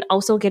help. And then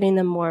also getting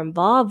them more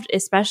involved,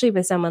 especially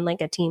with someone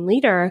like a team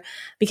leader,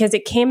 because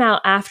it came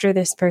out after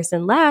this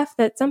person left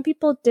that some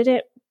people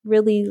didn't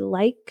really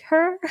like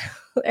her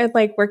and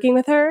like working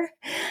with her.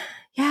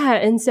 Yeah.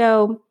 And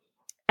so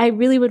I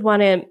really would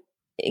want to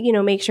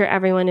make sure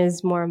everyone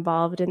is more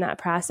involved in that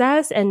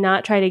process and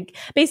not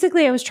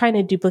basically I was trying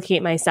to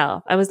duplicate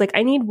myself. I was like,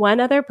 I need one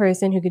other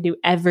person who could do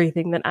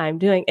everything that I'm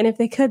doing. And if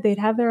they could, they'd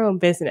have their own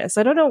business.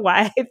 I don't know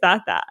why I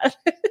thought that.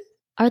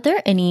 Are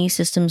there any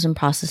systems and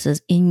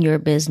processes in your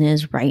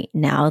business right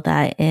now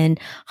that in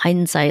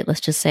hindsight,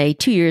 let's just say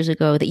 2 years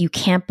ago, that you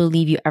can't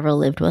believe you ever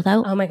lived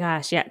without? Oh my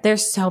gosh. Yeah.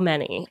 There's so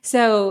many.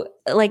 So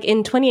like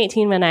in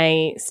 2018, when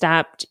I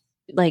stopped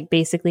like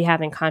basically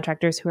having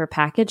contractors who are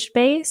package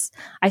based,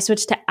 I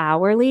switched to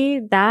hourly.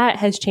 That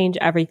has changed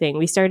everything.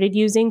 We started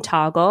using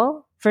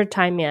Toggle for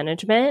time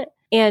management.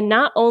 And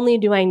not only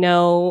do I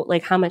know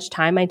like how much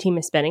time my team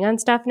is spending on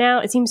stuff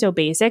now, it seems so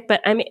basic,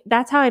 but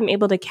that's how I'm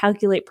able to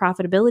calculate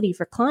profitability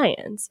for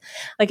clients.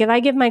 Like if I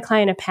give my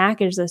client a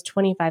package that's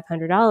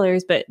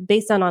 $2,500, but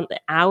based on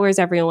the hours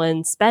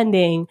everyone's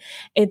spending,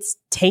 it's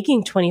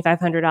taking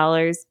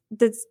 $2,500.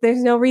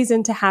 There's no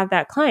reason to have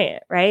that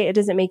client, right? It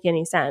doesn't make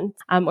any sense,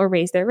 or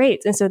raise their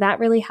rates. And so that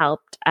really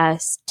helped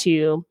us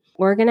to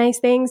organize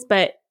things.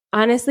 But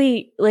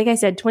honestly, like I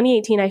said,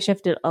 2018, I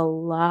shifted a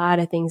lot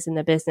of things in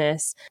the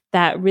business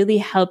that really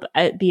help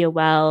be a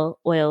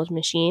well-oiled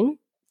machine.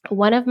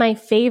 One of my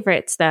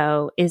favorites,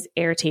 though, is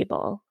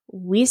Airtable.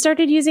 We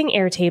started using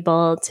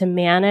Airtable to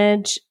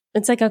manage.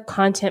 It's like a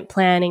content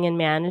planning and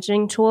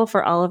managing tool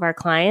for all of our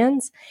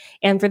clients.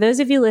 And for those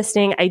of you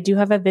listening, I do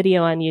have a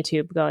video on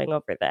YouTube going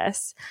over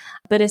this.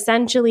 But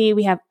essentially,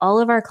 we have all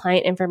of our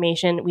client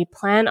information. We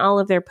plan all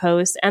of their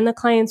posts and the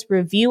clients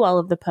review all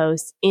of the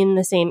posts in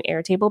the same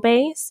Airtable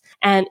base.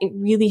 And it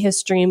really has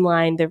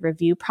streamlined the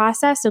review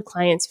process so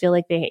clients feel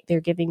like they're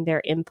giving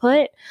their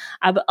input.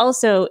 But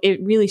also, it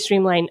really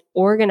streamlined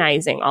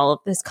organizing all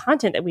of this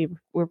content that we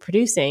were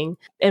producing.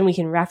 And we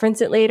can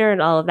reference it later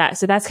and all of that.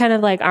 So that's kind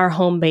of like our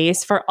home base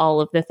for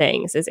all of the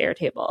things is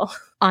Airtable.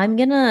 I'm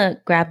going to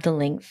grab the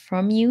link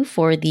from you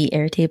for the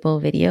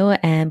Airtable video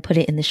and put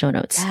it in the show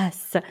notes.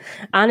 Yes.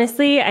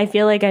 Honestly, I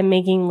feel like I'm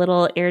making a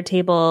little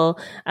Airtable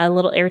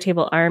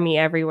army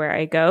everywhere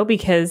I go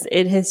because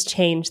it has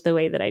changed the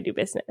way that I do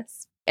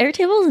business.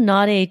 Airtable is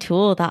not a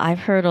tool that I've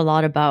heard a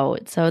lot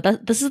about. So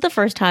this is the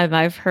first time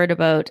I've heard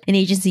about an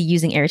agency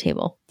using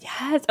Airtable.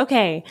 Yes.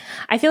 Okay.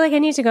 I feel like I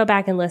need to go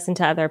back and listen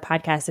to other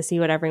podcasts to see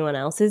what everyone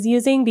else is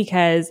using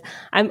because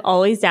I'm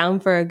always down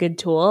for a good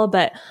tool.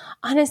 But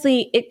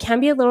honestly, it can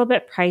be a little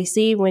bit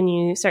pricey when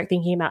you start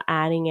thinking about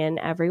adding in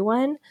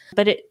everyone.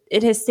 But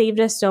it has saved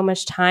us so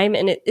much time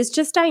and it's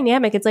just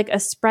dynamic. It's like a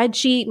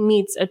spreadsheet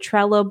meets a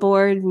Trello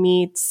board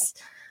meets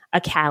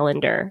a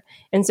calendar.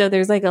 And so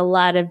there's like a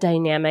lot of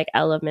dynamic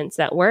elements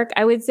that work.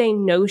 I would say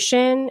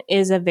Notion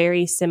is a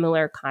very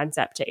similar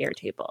concept to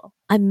Airtable.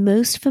 I'm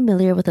most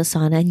familiar with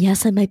Asana, and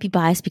yes, I might be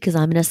biased because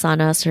I'm an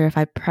Asana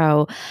certified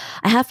pro.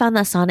 I have found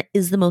that Asana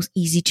is the most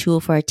easy tool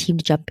for our team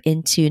to jump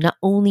into. Not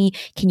only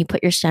can you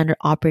put your standard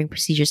operating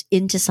procedures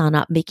into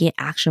Asana, making it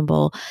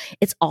actionable,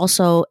 it's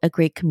also a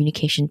great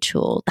communication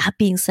tool. That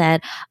being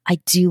said, I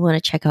do want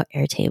to check out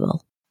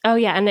Airtable. Oh,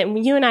 yeah. And then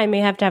you and I may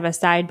have to have a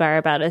sidebar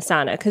about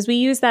Asana because we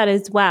use that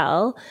as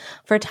well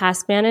for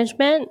task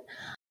management,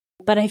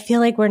 but I feel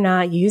like we're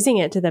not using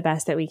it to the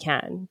best that we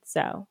can.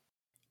 So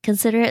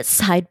consider it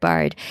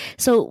sidebarred.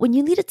 So when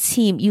you lead a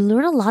team, you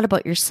learn a lot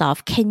about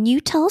yourself. Can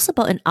you tell us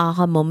about an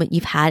aha moment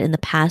you've had in the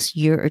past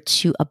year or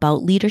two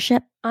about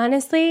leadership?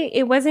 Honestly,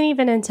 it wasn't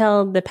even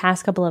until the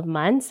past couple of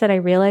months that I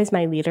realized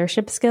my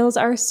leadership skills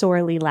are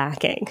sorely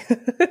lacking.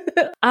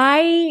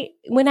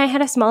 When I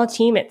had a small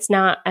team, it's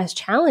not as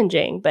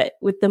challenging, but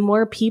with the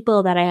more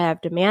people that I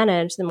have to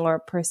manage, the more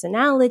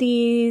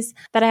personalities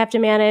that I have to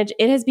manage,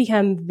 it has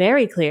become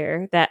very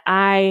clear that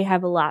I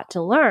have a lot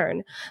to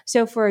learn.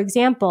 So for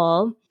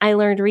example, I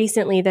learned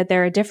recently that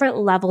there are different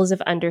levels of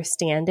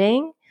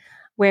understanding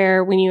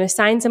where when you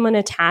assign someone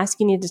a task,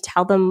 you need to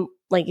tell them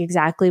like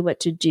exactly what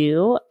to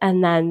do.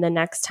 And then the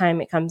next time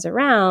it comes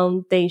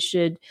around, they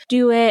should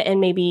do it and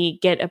maybe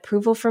get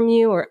approval from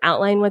you or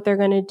outline what they're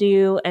going to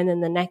do. And then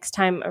the next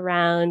time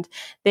around,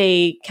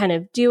 they kind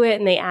of do it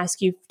and they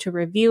ask you to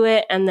review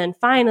it. And then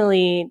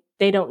finally,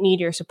 they don't need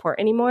your support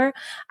anymore.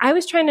 I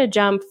was trying to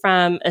jump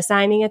from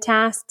assigning a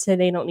task to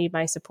they don't need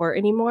my support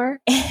anymore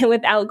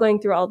without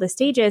going through all the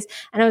stages.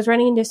 And I was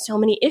running into so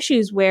many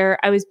issues where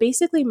I was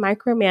basically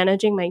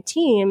micromanaging my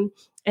team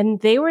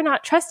and they were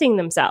not trusting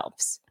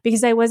themselves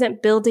because I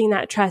wasn't building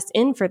that trust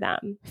in for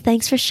them.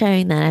 Thanks for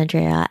sharing that,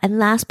 Andrea. And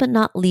last but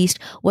not least,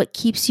 what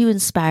keeps you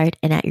inspired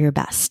and at your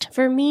best?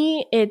 For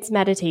me, it's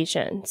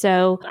meditation.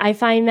 So I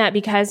find that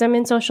because I'm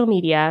in social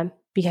media,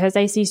 because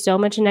I see so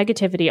much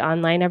negativity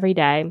online every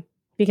day,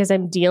 because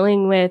I'm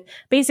dealing with,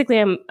 basically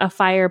I'm a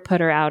fire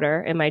putter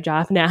outer in my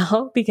job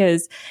now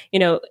because,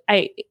 a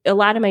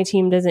lot of my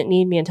team doesn't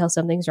need me until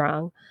something's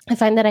wrong. I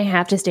find that I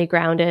have to stay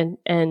grounded.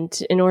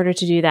 And in order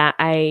to do that,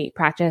 I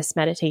practice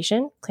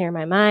meditation, clear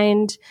my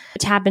mind,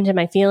 tap into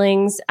my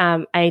feelings.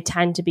 I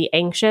tend to be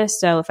anxious.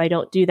 So if I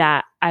don't do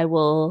that, I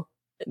will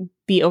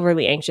be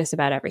overly anxious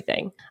about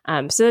everything.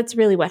 So that's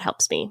really what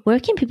helps me. Where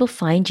can people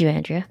find you,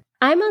 Andrea?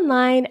 I'm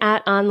online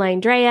at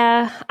Online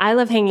Drea. I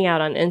love hanging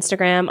out on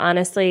Instagram,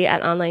 honestly,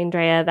 at Online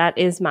Drea. That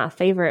is my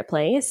favorite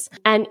place.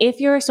 And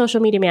if you're a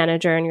social media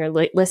manager and you're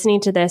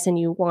listening to this and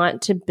you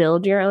want to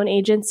build your own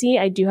agency,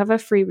 I do have a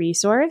free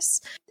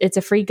resource. It's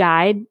a free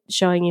guide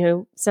showing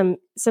you some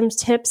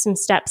tips, some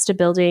steps to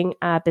building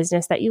a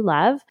business that you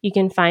love. You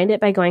can find it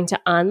by going to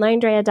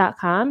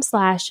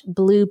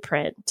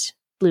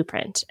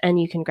onlinedrea.com/blueprint,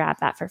 and you can grab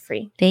that for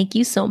free. Thank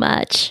you so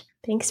much.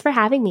 Thanks for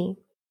having me.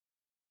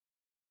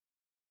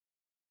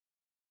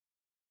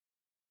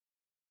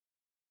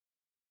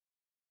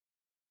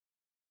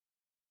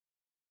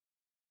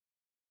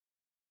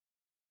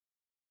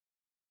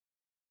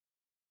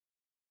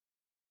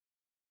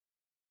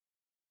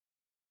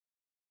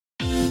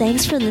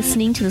 Thanks for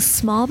listening to the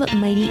Small But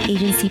Mighty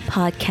Agency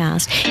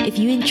podcast. If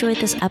you enjoyed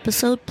this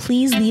episode,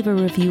 please leave a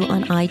review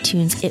on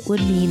iTunes. It would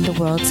mean the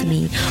world to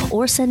me.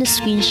 Or send a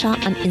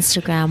screenshot on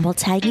Instagram while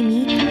tagging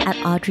me at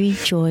Audrey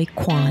Joy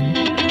Kwan.